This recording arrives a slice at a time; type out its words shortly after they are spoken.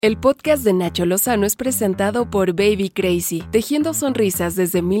El podcast de Nacho Lozano es presentado por Baby Crazy, tejiendo sonrisas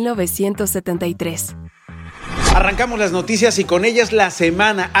desde 1973. Arrancamos las noticias y con ellas la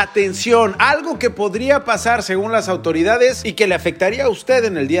semana. Atención, algo que podría pasar según las autoridades y que le afectaría a usted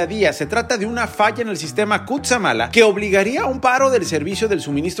en el día a día. Se trata de una falla en el sistema Cutzamala que obligaría a un paro del servicio del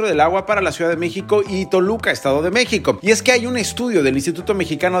suministro del agua para la Ciudad de México y Toluca, Estado de México. Y es que hay un estudio del Instituto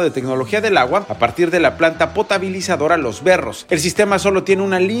Mexicano de Tecnología del Agua a partir de la planta potabilizadora Los Berros. El sistema solo tiene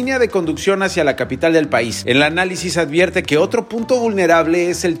una línea de conducción hacia la capital del país. El análisis advierte que otro punto vulnerable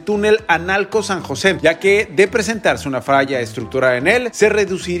es el túnel Analco-San José, ya que de presentarse una falla estructural en él, se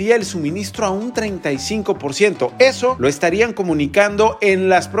reduciría el suministro a un 35%. Eso lo estarían comunicando en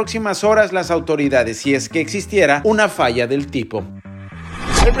las próximas horas las autoridades si es que existiera una falla del tipo.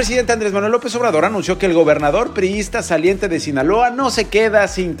 El presidente Andrés Manuel López Obrador anunció que el gobernador priista saliente de Sinaloa no se queda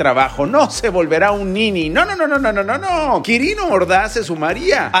sin trabajo, no se volverá un nini. No. Quirino Ordaz se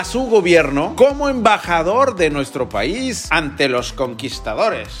sumaría a su gobierno como embajador de nuestro país ante los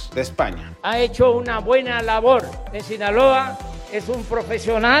conquistadores de España. Ha hecho una buena labor en Sinaloa, es un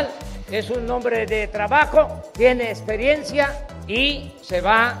profesional, es un hombre de trabajo, tiene experiencia y se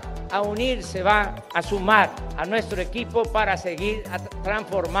va a unir, se va a sumar a nuestro equipo para seguir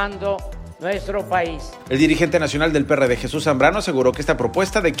transformando nuestro país. El dirigente nacional del PRD, Jesús Zambrano, aseguró que esta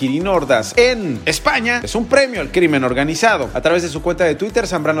propuesta de Quirino Ordaz en España es un premio al crimen organizado. A través de su cuenta de Twitter,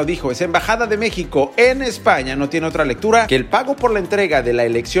 Zambrano dijo: esa embajada de México en España no tiene otra lectura que el pago por la entrega de la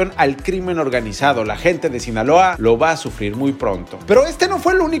elección al crimen organizado. La gente de Sinaloa lo va a sufrir muy pronto. Pero este no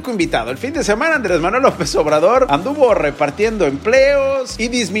fue el único invitado. El fin de semana, Andrés Manuel López Obrador anduvo repartiendo empleos y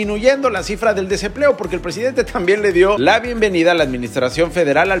disminuyendo la cifra del desempleo, porque el presidente también le dio la bienvenida a la administración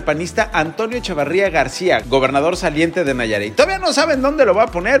federal al panista Antonio Echevarría García, gobernador saliente de Nayarit. Todavía no saben dónde lo va a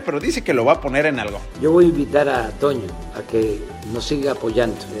poner, pero dice que lo va a poner en algo. Yo voy a invitar a Toño a que nos siga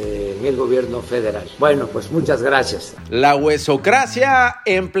apoyando en el gobierno federal. Bueno, pues muchas gracias. La huesocracia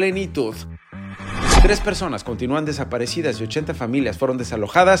en plenitud. 3 personas continúan desaparecidas y 80 familias fueron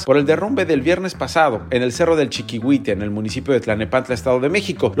desalojadas por el derrumbe del viernes pasado en el Cerro del Chiquihuite, en el municipio de Tlalnepantla, Estado de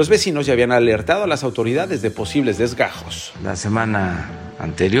México. Los vecinos ya habían alertado a las autoridades de posibles desgajos. La semana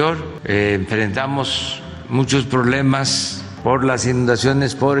anterior enfrentamos muchos problemas por las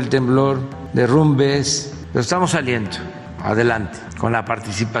inundaciones, por el temblor, derrumbes, pero estamos saliendo adelante con la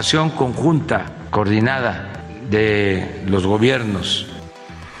participación conjunta, coordinada de los gobiernos.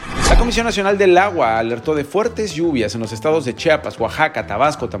 La Comisión Nacional del Agua alertó de fuertes lluvias en los estados de Chiapas, Oaxaca,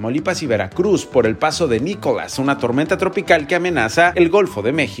 Tabasco, Tamaulipas y Veracruz por el paso de Nicolás, una tormenta tropical que amenaza el Golfo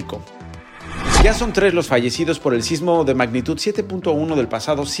de México. Ya son 3 los fallecidos por el sismo de magnitud 7.1 del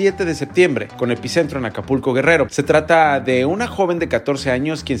pasado 7 de septiembre, con epicentro en Acapulco, Guerrero. Se trata de una joven de 14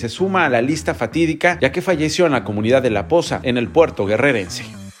 años quien se suma a la lista fatídica, ya que falleció en la comunidad de La Poza, en el puerto guerrerense.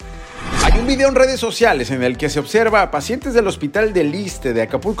 Hay un video en redes sociales en el que se observa a pacientes del Hospital del Iste de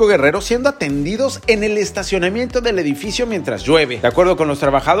Acapulco, Guerrero, siendo atendidos en el estacionamiento del edificio mientras llueve. De acuerdo con los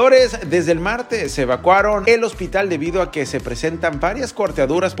trabajadores, desde el martes se evacuaron el hospital debido a que se presentan varias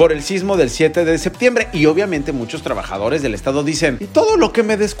cuarteaduras por el sismo del 7 de septiembre y obviamente muchos trabajadores del estado dicen: ¿y todo lo que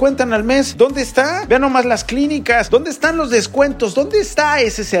me descuentan al mes? ¿Dónde está? Vean nomás las clínicas, ¿dónde están los descuentos? ¿Dónde está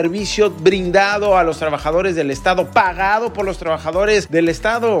ese servicio brindado a los trabajadores del estado, pagado por los trabajadores del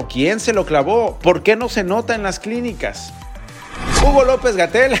estado? ¿Quién se lo clavó? ¿Por qué no se nota en las clínicas? Hugo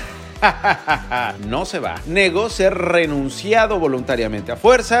López-Gatell no se va. Negó ser renunciado voluntariamente a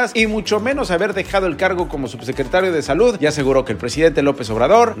fuerzas y mucho menos haber dejado el cargo como subsecretario de Salud, y aseguró que el presidente López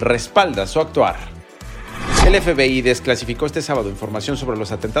Obrador respalda su actuar. El FBI desclasificó este sábado información sobre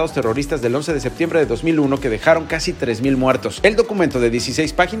los atentados terroristas del 11 de septiembre de 2001 que dejaron casi 3,000 muertos. El documento de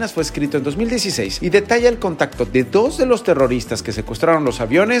 16 páginas fue escrito en 2016 y detalla el contacto de 2 de los terroristas que secuestraron los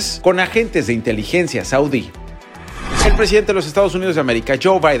aviones con agentes de inteligencia saudí. El presidente de los Estados Unidos de América,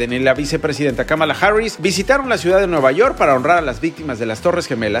 Joe Biden, y la vicepresidenta Kamala Harris visitaron la ciudad de Nueva York para honrar a las víctimas de las Torres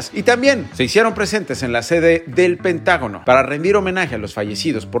Gemelas y también se hicieron presentes en la sede del Pentágono para rendir homenaje a los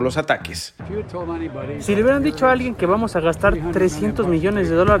fallecidos por los ataques. Si le hubieran dicho a alguien que vamos a gastar $300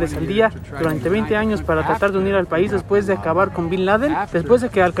 millones al día durante 20 años para tratar de unir al país después de acabar con Bin Laden, después de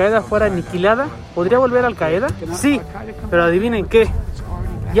que Al Qaeda fuera aniquilada, ¿podría volver Al Qaeda? Sí, pero adivinen qué.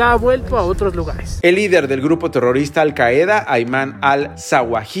 Ya ha vuelto a otros lugares. El líder del grupo terrorista Al Qaeda, Ayman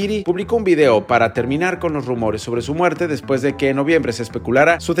al-Zawahiri, publicó un video para terminar con los rumores sobre su muerte después de que en noviembre se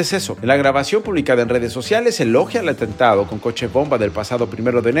especulara su deceso. En la grabación publicada en redes sociales elogia el atentado con coche bomba del pasado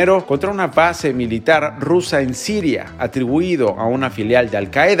 1 de enero contra una base militar rusa en Siria, atribuido a una filial de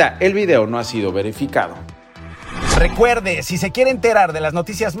Al Qaeda. El video no ha sido verificado. Recuerde, si se quiere enterar de las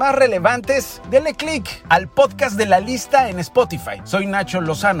noticias más relevantes, denle click al podcast de La Lista en Spotify. Soy Nacho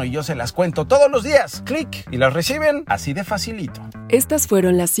Lozano y yo se las cuento todos los días. Clic y las reciben así de facilito. Estas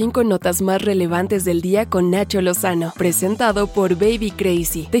fueron las 5 notas más relevantes del día con Nacho Lozano, presentado por Baby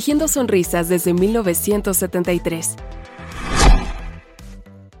Crazy, tejiendo sonrisas desde 1973.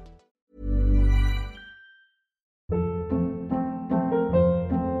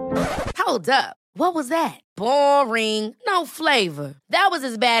 Hold up. What was that? Boring. No flavor. That was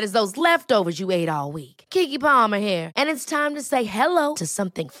as bad as those leftovers you ate all week. Keke Palmer here, and it's time to say hello to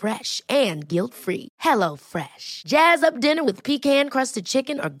something fresh and guilt-free. HelloFresh. Jazz up dinner with pecan-crusted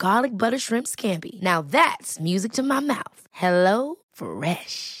chicken or garlic butter shrimp scampi. Now that's music to my mouth.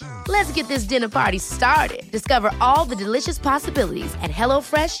 HelloFresh. Let's get this dinner party started. Discover all the delicious possibilities at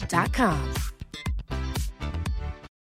HelloFresh.com.